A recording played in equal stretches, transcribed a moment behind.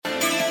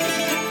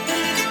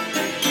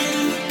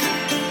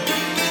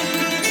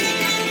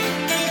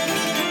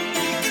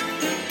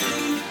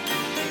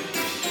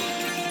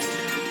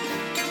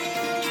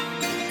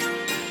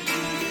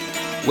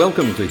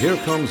Welcome to Here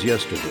Comes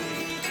Yesterday,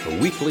 a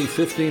weekly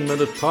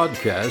 15-minute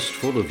podcast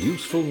full of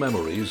useful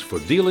memories for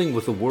dealing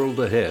with the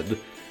world ahead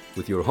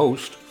with your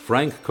host,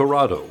 Frank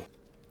Corrado.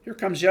 Here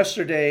Comes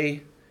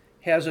Yesterday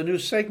has a new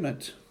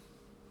segment,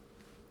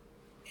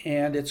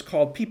 and it's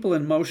called People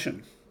in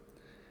Motion.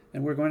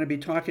 And we're going to be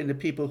talking to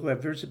people who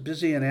have very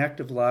busy and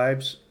active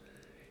lives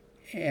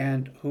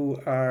and who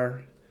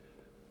are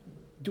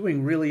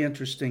doing really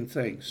interesting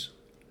things.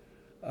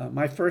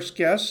 My first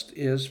guest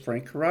is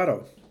Frank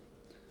Corrado.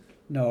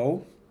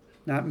 No,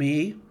 not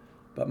me,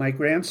 but my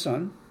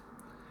grandson,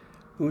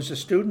 who's a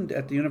student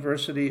at the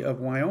University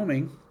of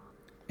Wyoming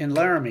in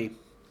Laramie.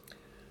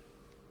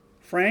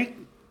 Frank,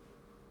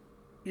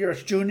 you're a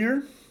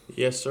junior?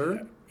 Yes,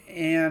 sir.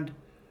 And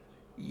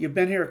you've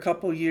been here a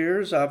couple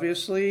years,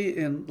 obviously,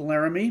 in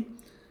Laramie,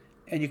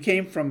 and you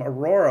came from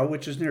Aurora,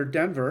 which is near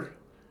Denver.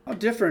 How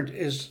different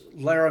is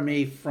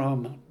Laramie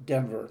from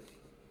Denver?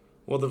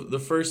 Well, the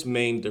first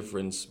main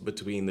difference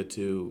between the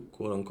two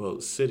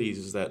quote-unquote cities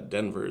is that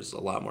Denver is a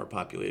lot more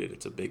populated.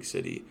 It's a big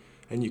city.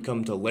 And you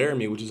come to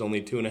Laramie, which is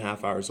only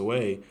 2.5 hours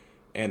away,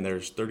 and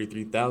there's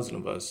 33,000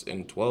 of us,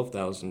 and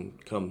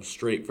 12,000 come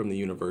straight from the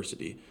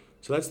university.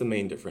 So that's the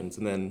main difference.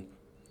 And then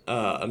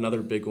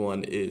another big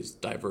one is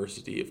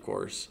diversity, of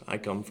course. I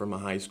come from a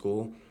high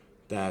school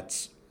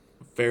that's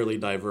fairly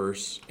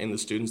diverse in the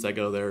students that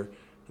go there.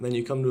 And then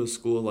you come to a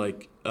school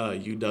like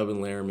UW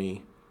and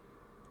Laramie,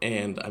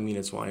 and I mean,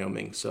 it's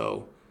Wyoming,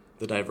 so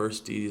the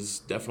diversity is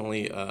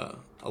definitely a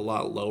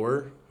lot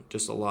lower,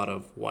 just a lot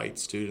of white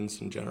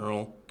students in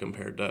general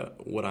compared to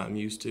what I'm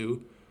used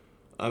to.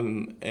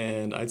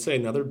 And I'd say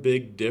another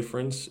big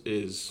difference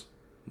is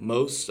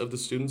most of the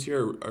students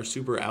here are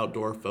super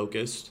outdoor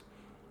focused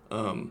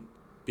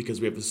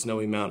because we have the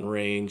Snowy Mountain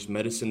Range,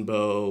 Medicine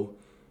Bow,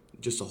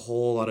 just a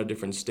whole lot of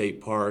different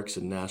state parks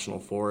and national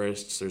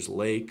forests. There's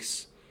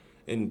lakes.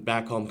 And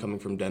back home, coming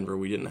from Denver,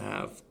 we didn't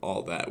have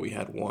all that. We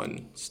had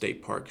one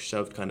state park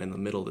shoved kind of in the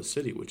middle of the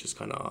city, which is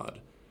kind of odd.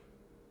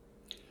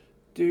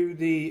 Do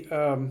the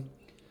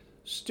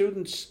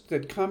students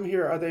that come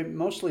here, are they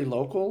mostly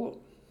local?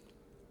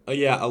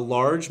 Yeah, a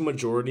large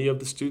majority of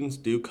the students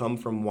do come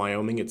from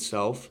Wyoming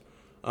itself.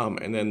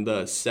 And then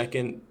the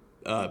second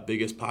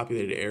biggest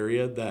populated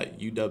area that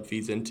UW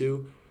feeds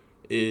into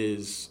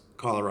is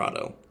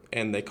Colorado.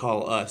 And they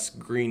call us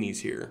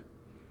greenies here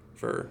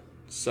for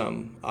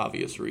some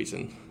obvious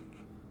reason.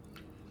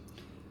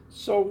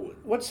 So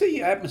what's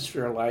the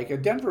atmosphere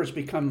like? Denver has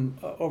become,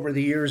 over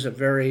the years, a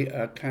very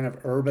kind of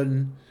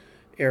urban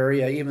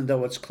area, even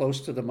though it's close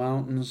to the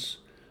mountains.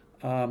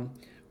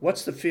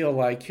 What's the feel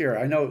like here?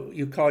 I know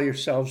you call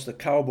yourselves the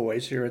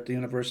Cowboys here at the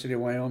University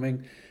of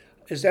Wyoming.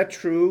 Is that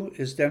true?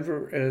 Is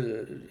Denver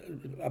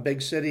a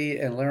big city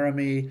and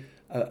Laramie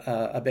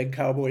a big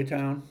cowboy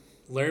town?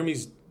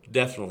 Laramie's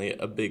definitely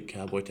a big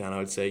cowboy town, I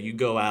would say. You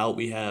go out,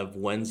 we have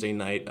Wednesday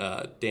night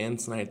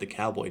dance night at the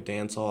Cowboy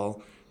Dance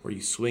Hall, where you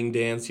swing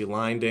dance, you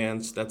line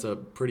dance. That's a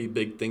pretty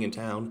big thing in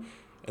town.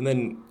 And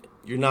then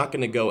you're not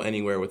going to go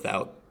anywhere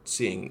without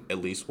seeing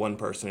at least one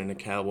person in a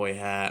cowboy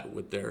hat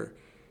with their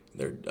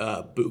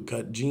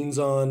bootcut jeans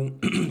on.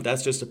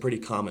 That's just a pretty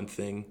common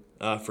thing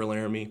for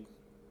Laramie.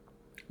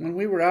 When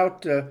we were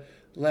out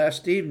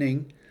last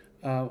evening,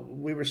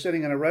 we were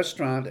sitting in a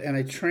restaurant, and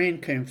a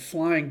train came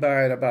flying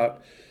by at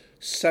about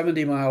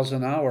 70 miles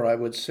an hour, I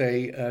would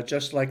say,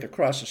 just like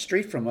across the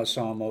street from us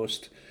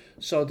almost.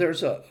 So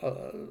there's a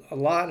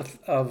lot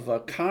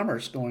of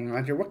commerce going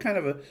on here. What kind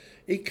of a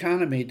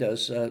economy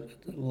does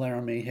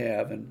Laramie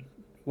have, and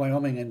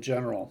Wyoming in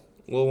general?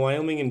 Well,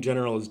 Wyoming in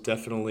general is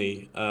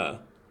definitely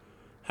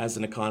has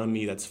an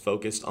economy that's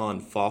focused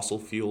on fossil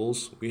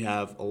fuels. We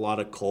have a lot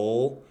of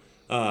coal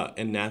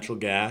and natural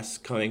gas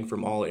coming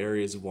from all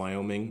areas of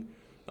Wyoming,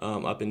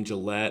 up in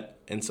Gillette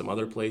and some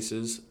other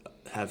places.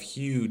 Have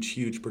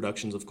huge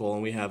productions of coal,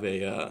 and we have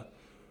a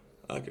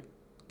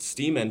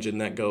steam engine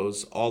that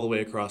goes all the way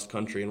across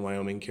country in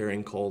Wyoming,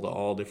 carrying coal to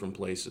all different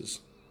places.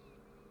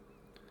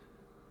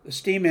 The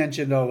steam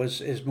engine, though,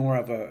 is more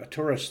of a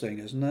tourist thing,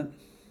 isn't it?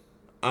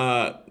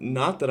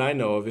 Not that I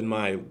know of. In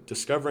my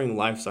Discovering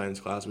Life Science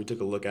class, we took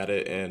a look at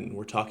it, and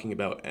we're talking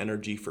about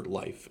energy for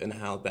life and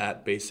how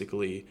that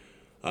basically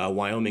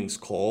Wyoming's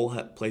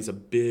coal plays a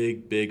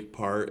big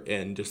part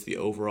in just the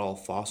overall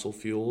fossil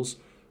fuels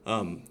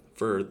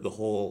for the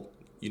whole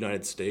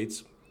United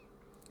States.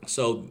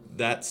 So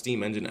that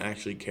steam engine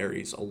actually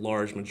carries a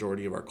large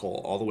majority of our coal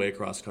all the way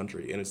across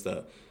country, and it's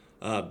the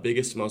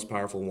biggest, most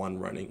powerful one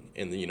running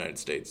in the United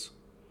States.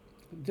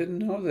 Didn't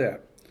know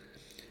that.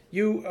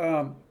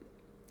 You're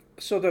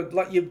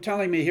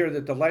telling me here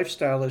that the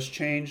lifestyle has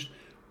changed.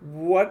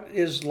 What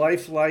is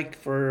life like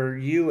for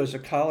you as a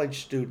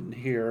college student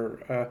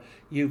here?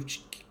 You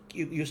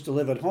used to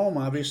live at home,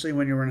 obviously,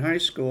 when you were in high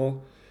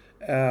school.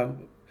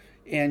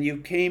 And you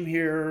came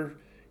here,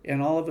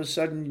 and all of a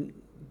sudden,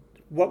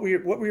 what were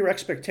your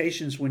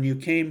expectations when you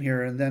came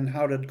here, and then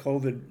how did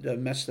COVID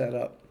mess that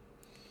up?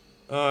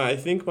 I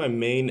think my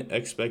main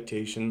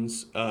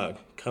expectations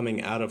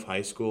coming out of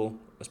high school,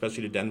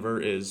 especially to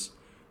Denver, is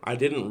I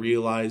didn't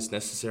realize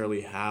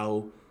necessarily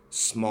how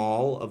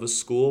small of a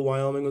school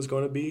Wyoming was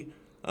going to be.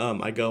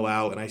 I go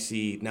out and I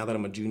see, now that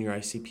I'm a junior,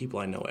 I see people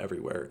I know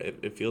everywhere.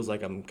 It feels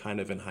like I'm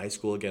kind of in high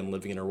school again,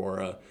 living in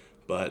Aurora,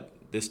 but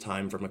this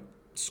time from a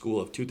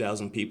school of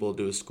 2,000 people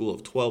to a school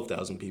of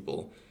 12,000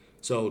 people.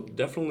 So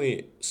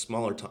definitely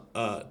smaller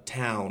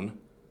town,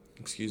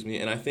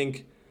 and I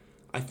think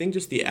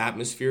just the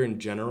atmosphere in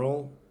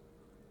general,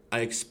 I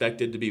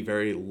expected to be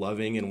very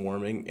loving and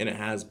warming, and it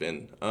has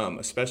been,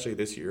 especially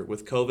this year.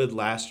 With COVID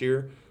last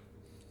year,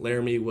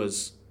 Laramie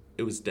was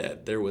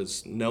dead. There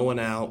was no one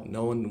out.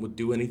 No one would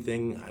do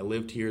anything. I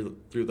lived here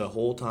through the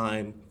whole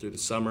time, through the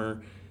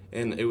summer,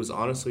 and it was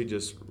honestly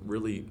just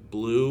really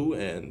blue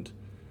and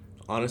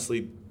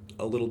honestly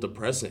a little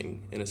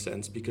depressing in a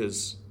sense,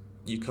 because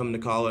you come to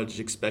college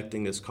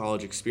expecting this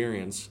college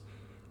experience,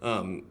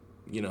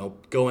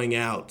 going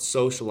out,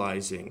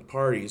 socializing,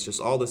 parties, just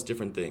all this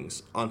different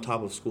things on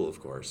top of school, of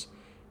course.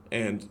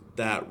 And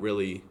that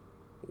really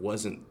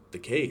wasn't the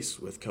case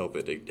with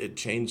COVID. It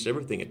changed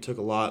everything. It took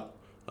a lot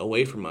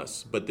away from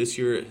us. But this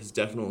year has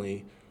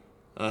definitely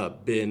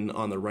been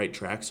on the right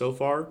track so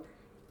far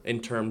in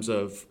terms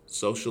of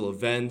social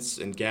events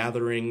and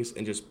gatherings,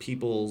 and just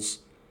people's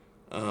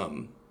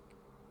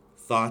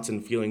thoughts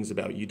and feelings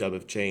about UW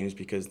have changed,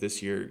 because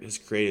this year has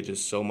created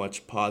just so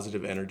much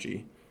positive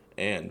energy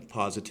and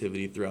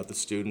positivity throughout the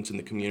students and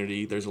the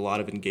community. There's a lot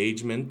of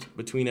engagement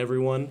between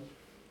everyone,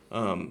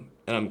 and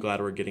I'm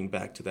glad we're getting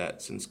back to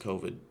that, since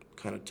COVID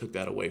kind of took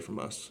that away from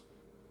us.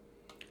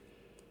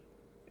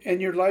 And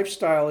your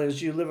lifestyle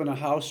is you live in a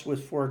house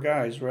with 4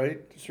 guys,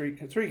 right?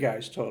 Three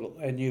guys total,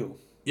 and you.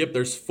 Yep,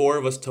 there's 4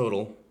 of us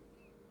total.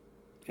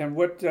 And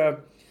what's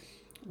the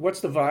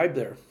vibe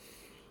there?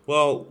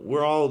 Well,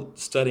 we're all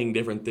studying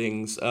different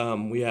things.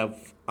 I'm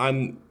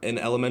an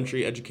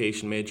elementary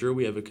education major.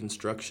 We have a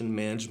construction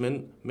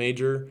management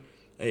major,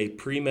 a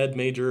pre-med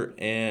major,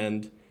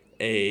 and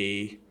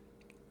a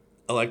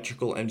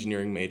electrical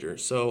engineering major.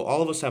 So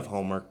all of us have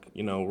homework.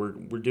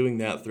 We're doing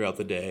that throughout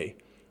the day.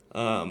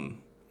 And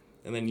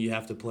then you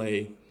have to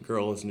play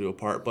girls and do a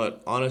part.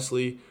 But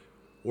honestly,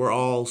 we're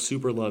all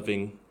super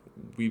loving.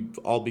 We've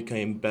all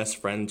become best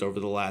friends over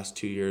the last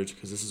 2 years,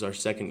 because this is our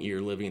second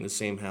year living in the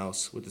same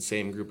house with the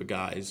same group of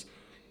guys.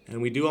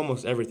 And we do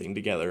almost everything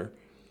together,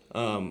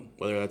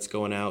 whether that's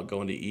going out,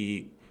 going to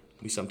eat.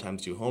 We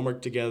sometimes do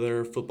homework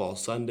together, football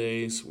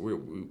Sundays.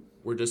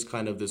 We're just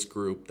kind of this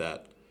group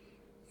that,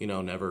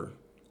 never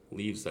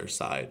leaves their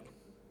side.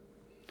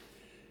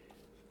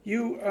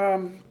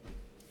 You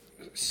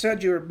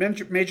said you were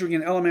majoring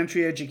in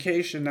elementary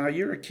education. Now,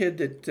 you're a kid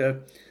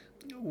that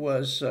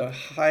was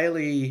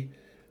highly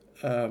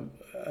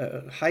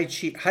high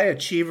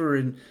achiever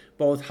in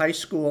both high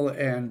school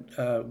and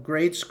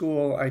grade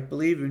school. I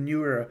believe when you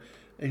were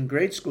in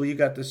grade school, you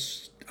got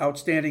this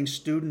Outstanding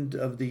Student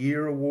of the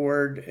Year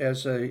award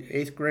as a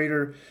 8th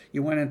grader.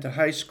 You went into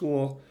high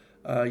school.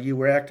 You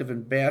were active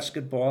in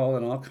basketball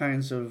and all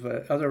kinds of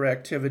other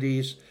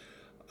activities,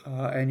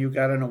 and you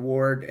got an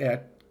award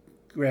at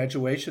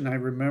graduation. I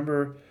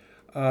remember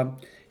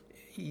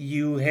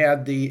you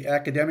had the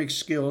academic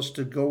skills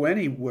to go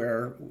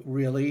anywhere,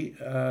 really,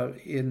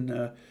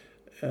 in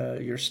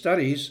your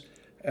studies,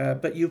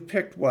 but you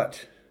picked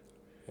what?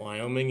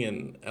 Wyoming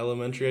and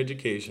elementary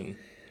education.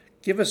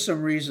 Give us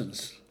some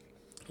reasons.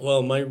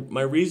 Well,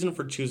 my reason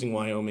for choosing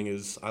Wyoming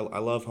is I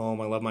love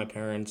home. I love my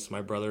parents,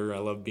 my brother. I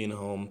love being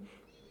home.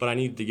 But I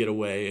needed to get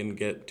away and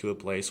get to a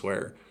place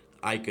where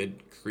I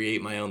could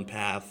create my own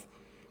path,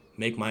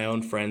 make my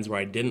own friends, where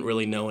I didn't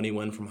really know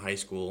anyone from high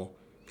school,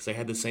 because I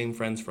had the same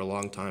friends for a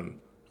long time.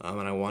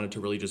 And I wanted to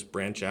really just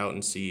branch out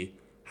and see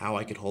how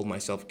I could hold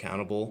myself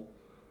accountable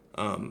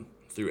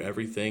through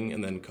everything.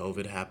 And then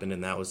COVID happened,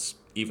 and that was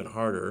even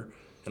harder.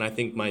 And I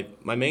think my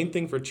main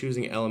thing for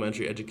choosing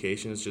elementary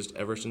education is just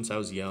ever since I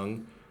was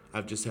young,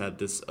 I've just had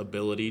this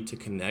ability to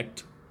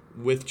connect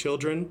with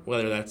children,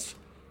 whether that's,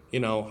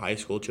 high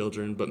school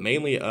children, but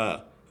mainly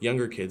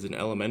younger kids in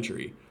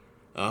elementary.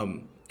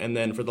 And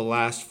then for the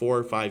last 4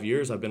 or 5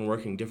 years, I've been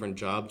working different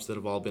jobs that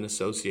have all been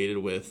associated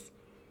with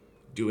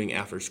doing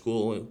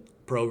after-school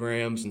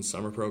programs and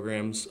summer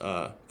programs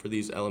for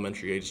these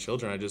elementary age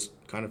children. I just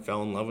kind of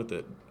fell in love with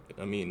it.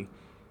 I mean,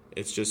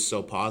 it's just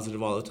so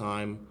positive all the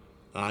time.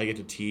 I get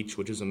to teach,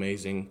 which is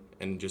amazing,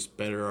 and just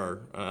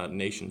better our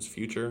nation's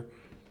future.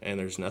 And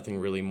there's nothing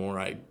really more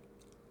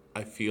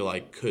I feel I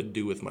could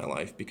do with my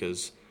life,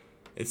 because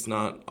it's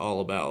not all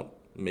about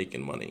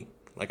making money.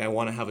 Like, I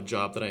want to have a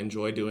job that I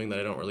enjoy doing, that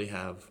I don't really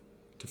have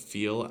to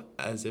feel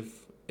as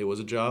if it was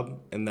a job.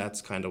 And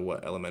that's kind of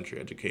what elementary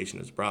education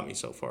has brought me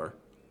so far.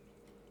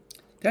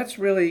 That's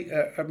really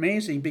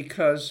amazing,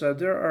 because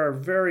there are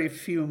very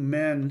few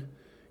men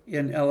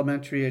in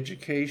elementary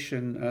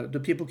education. Do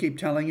people keep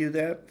telling you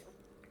that?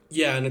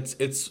 Yeah, and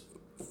it's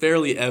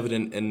fairly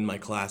evident in my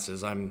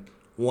classes. I'm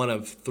one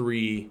of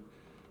 3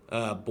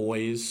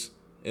 boys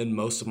in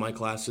most of my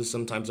classes.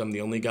 Sometimes I'm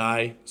the only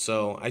guy,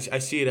 so I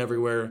see it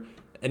everywhere.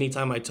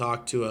 Anytime I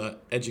talk to an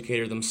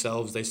educator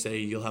themselves, they say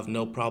you'll have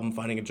no problem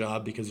finding a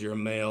job because you're a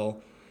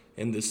male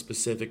in this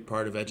specific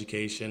part of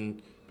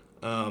education.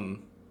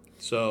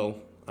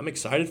 So, I'm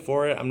excited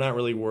for it. I'm not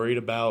really worried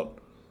about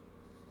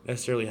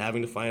necessarily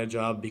having to find a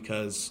job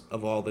because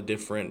of all the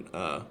different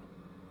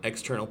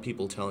external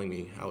people telling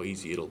me how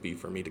easy it'll be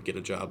for me to get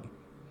a job.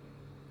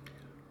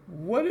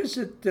 What is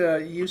it?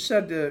 You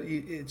said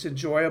it's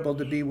enjoyable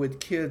to be with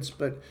kids,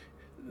 but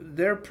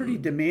they're pretty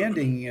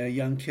demanding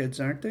young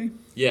kids, aren't they?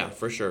 Yeah,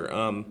 for sure.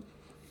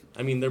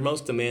 I mean, their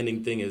most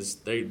demanding thing is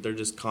they're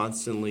just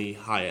constantly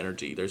high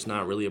energy. There's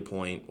not really a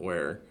point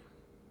where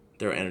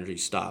their energy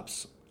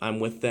stops. I'm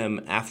with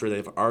them after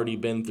they've already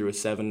been through a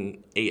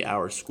 7-8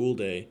 hour school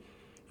day,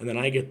 and then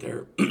I get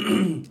there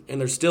and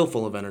they're still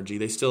full of energy.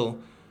 They still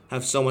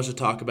have so much to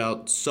talk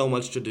about, so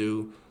much to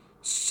do,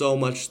 so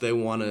much they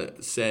want to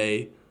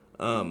say.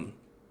 And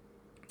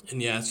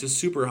yeah, it's just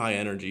super high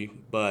energy,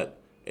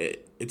 but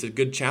it's a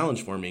good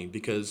challenge for me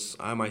because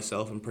I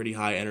myself am pretty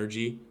high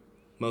energy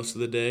most of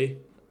the day.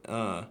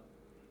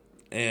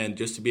 And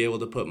just to be able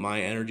to put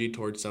my energy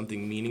towards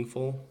something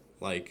meaningful,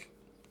 like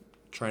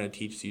trying to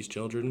teach these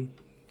children,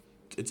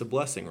 it's a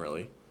blessing,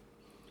 really.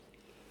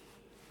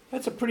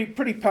 That's a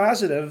pretty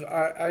positive.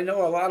 I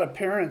know a lot of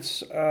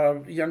parents,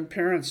 young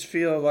parents,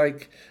 feel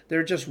like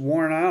they're just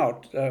worn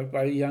out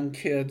by young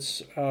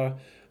kids,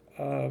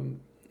 and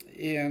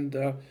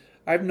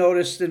I've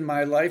noticed in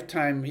my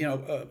lifetime,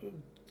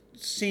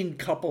 seen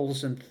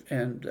couples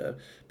and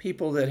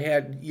people that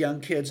had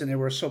young kids and they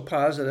were so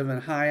positive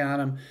and high on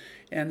them,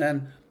 and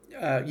then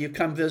you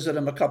come visit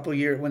them a couple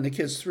years when the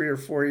kid's 3 or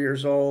 4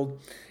 years old,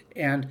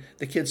 and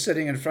the kid's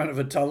sitting in front of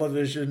a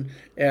television,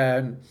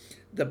 and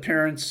the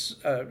parents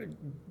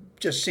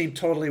just seem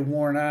totally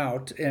worn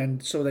out,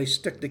 and so they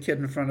stick the kid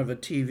in front of a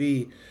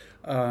TV.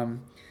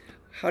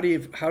 How do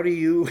you how do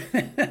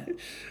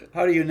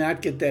you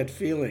not get that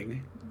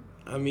feeling?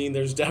 I mean,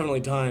 there's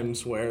definitely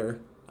times where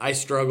I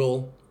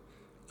struggle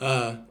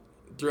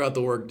throughout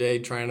the workday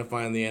trying to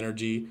find the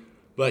energy,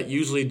 but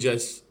usually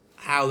just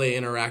how they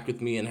interact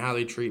with me and how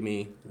they treat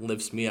me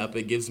lifts me up.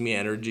 It gives me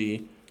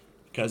energy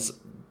because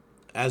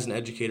as an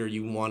educator,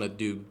 you want to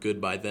do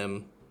good by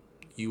them.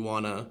 You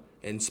want to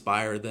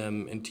inspire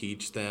them and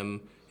teach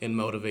them and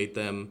motivate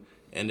them.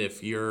 And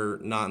if you're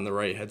not in the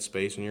right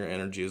headspace and your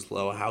energy is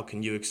low, how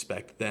can you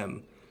expect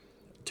them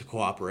to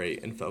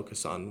cooperate and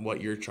focus on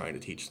what you're trying to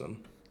teach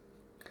them?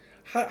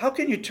 How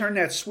can you turn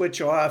that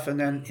switch off and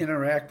then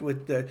interact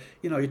with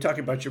you're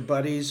talking about your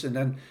buddies and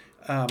then,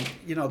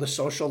 the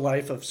social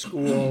life of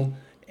school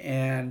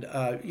and,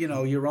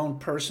 your own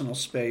personal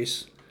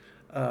space?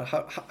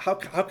 How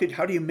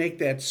do you make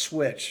that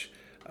switch?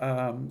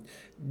 Are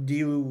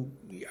you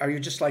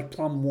just like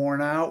plumb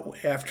worn out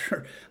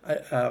after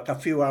a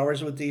few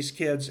hours with these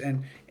kids,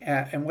 and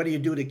what do you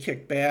do to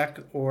kick back,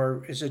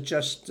 or is it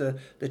just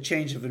the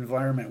change of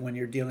environment when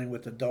you're dealing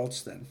with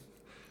adults then?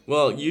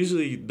 Well,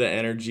 usually the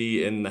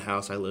energy in the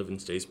house I live in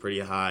stays pretty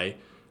high.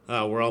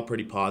 We're all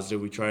pretty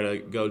positive. We try to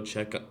go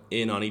check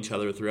in on each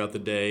other throughout the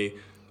day,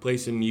 play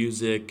some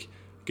music,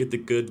 get the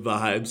good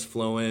vibes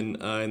flowing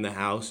in the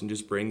house, and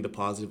just bring the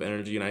positive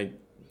energy. And I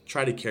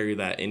try to carry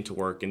that into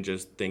work and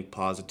just think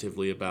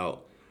positively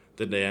about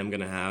the day I'm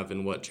going to have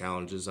and what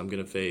challenges I'm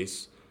going to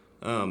face.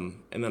 And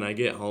then I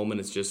get home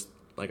and it's just,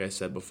 like I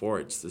said before,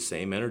 it's the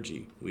same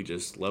energy. We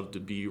just love to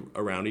be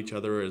around each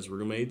other as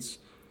roommates.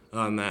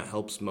 And that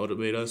helps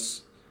motivate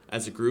us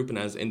as a group and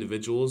as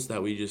individuals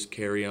that we just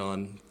carry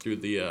on through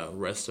the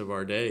rest of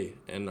our day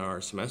and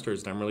our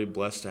semesters. And I'm really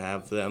blessed to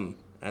have them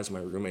as my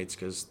roommates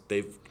because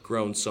they've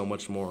grown so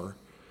much more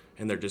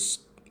and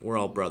we're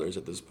all brothers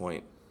at this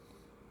point.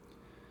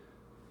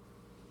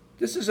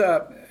 This is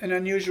an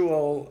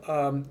unusual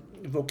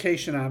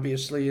vocation,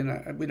 obviously,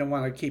 and we don't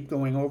want to keep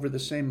going over the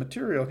same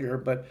material here,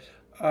 but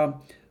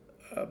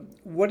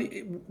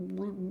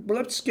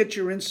let's get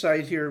your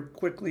insight here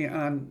quickly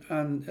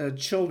on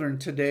children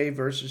today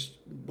versus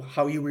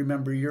how you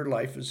remember your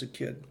life as a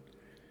kid.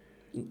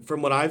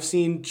 From what I've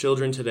seen,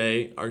 children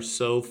today are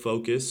so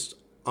focused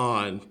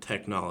on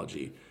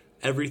technology.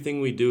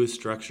 Everything we do is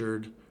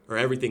structured, or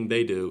everything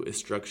they do is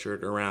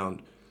structured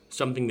around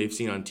something they've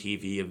seen on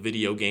TV, a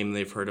video game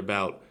they've heard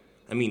about.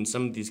 I mean,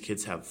 some of these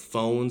kids have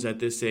phones at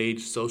this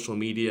age, social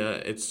media.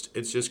 It's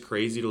just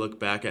crazy to look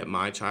back at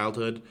my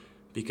childhood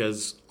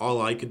because all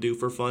I could do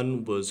for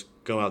fun was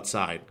go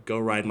outside, go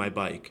ride my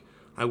bike.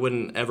 I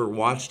wouldn't ever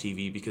watch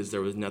TV because there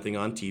was nothing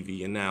on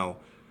TV, and now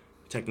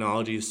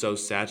technology is so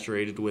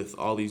saturated with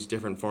all these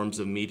different forms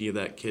of media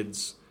that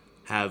kids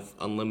have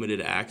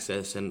unlimited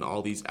access and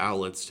all these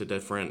outlets to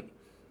different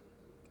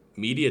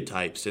media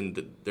types,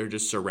 and they're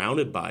just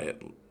surrounded by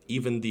it.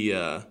 Even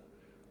the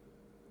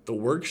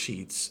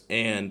worksheets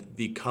and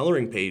the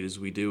coloring pages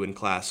we do in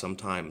class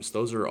sometimes,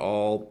 those are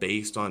all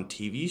based on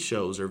TV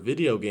shows or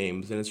video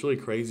games, and it's really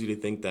crazy to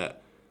think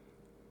that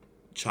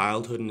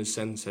childhood in a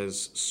sense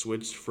has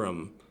switched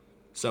from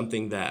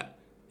something that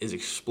is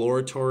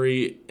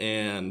exploratory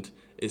and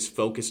is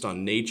focused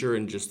on nature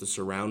and just the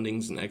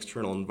surroundings and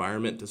external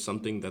environment to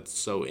something that's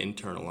so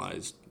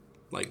internalized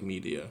like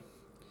media.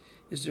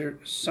 Is there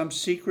some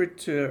secret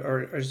to,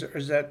 or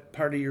is that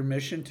part of your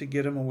mission to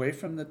get them away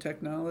from the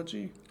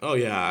technology? Oh,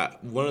 yeah.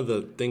 One of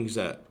the things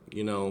that,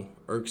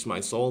 irks my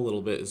soul a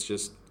little bit is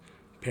just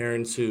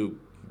parents who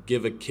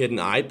give a kid an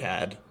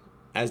iPad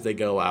as they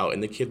go out,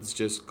 and the kid's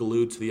just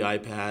glued to the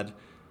iPad,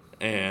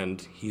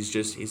 and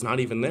he's not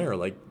even there.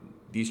 Like,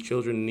 these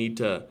children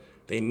need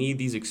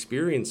these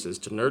experiences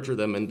to nurture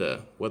them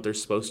into what they're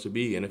supposed to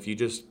be. And if you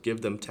just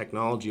give them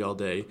technology all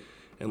day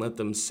and let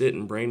them sit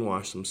and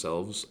brainwash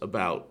themselves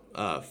about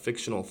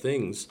fictional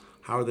things,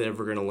 how are they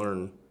ever going to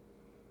learn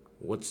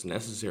what's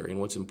necessary and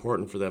what's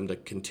important for them to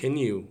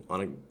continue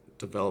on a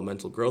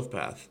developmental growth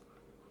path?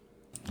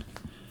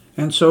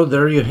 And so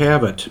there you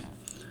have it.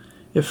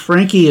 If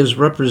Frankie is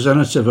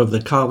representative of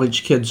the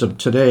college kids of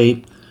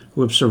today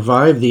who have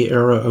survived the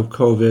era of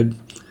COVID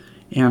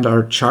and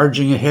are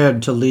charging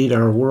ahead to lead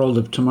our world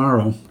of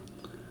tomorrow,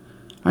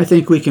 I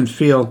think we can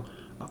feel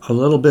a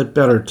little bit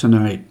better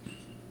tonight.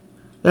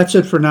 That's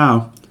it for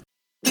now.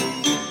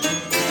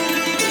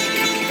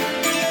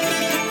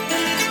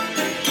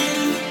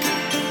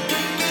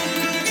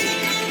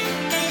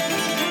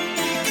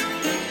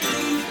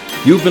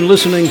 You've been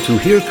listening to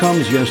Here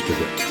Comes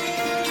Yesterday,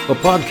 a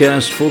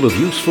podcast full of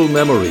useful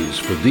memories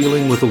for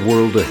dealing with the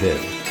world ahead.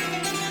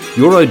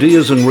 Your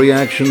ideas and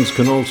reactions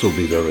can also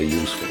be very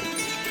useful.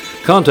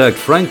 Contact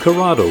Frank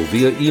Corrado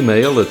via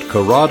email at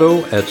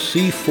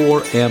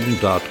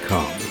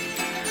corrado@c4m.com.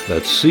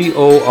 That's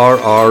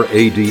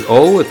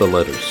CORRADO at the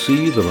letter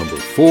C, the number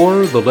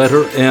 4, the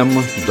letter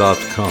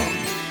M.com.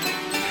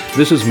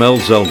 This is Mel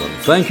Zellman.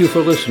 Thank you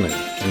for listening,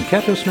 and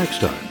catch us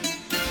next time.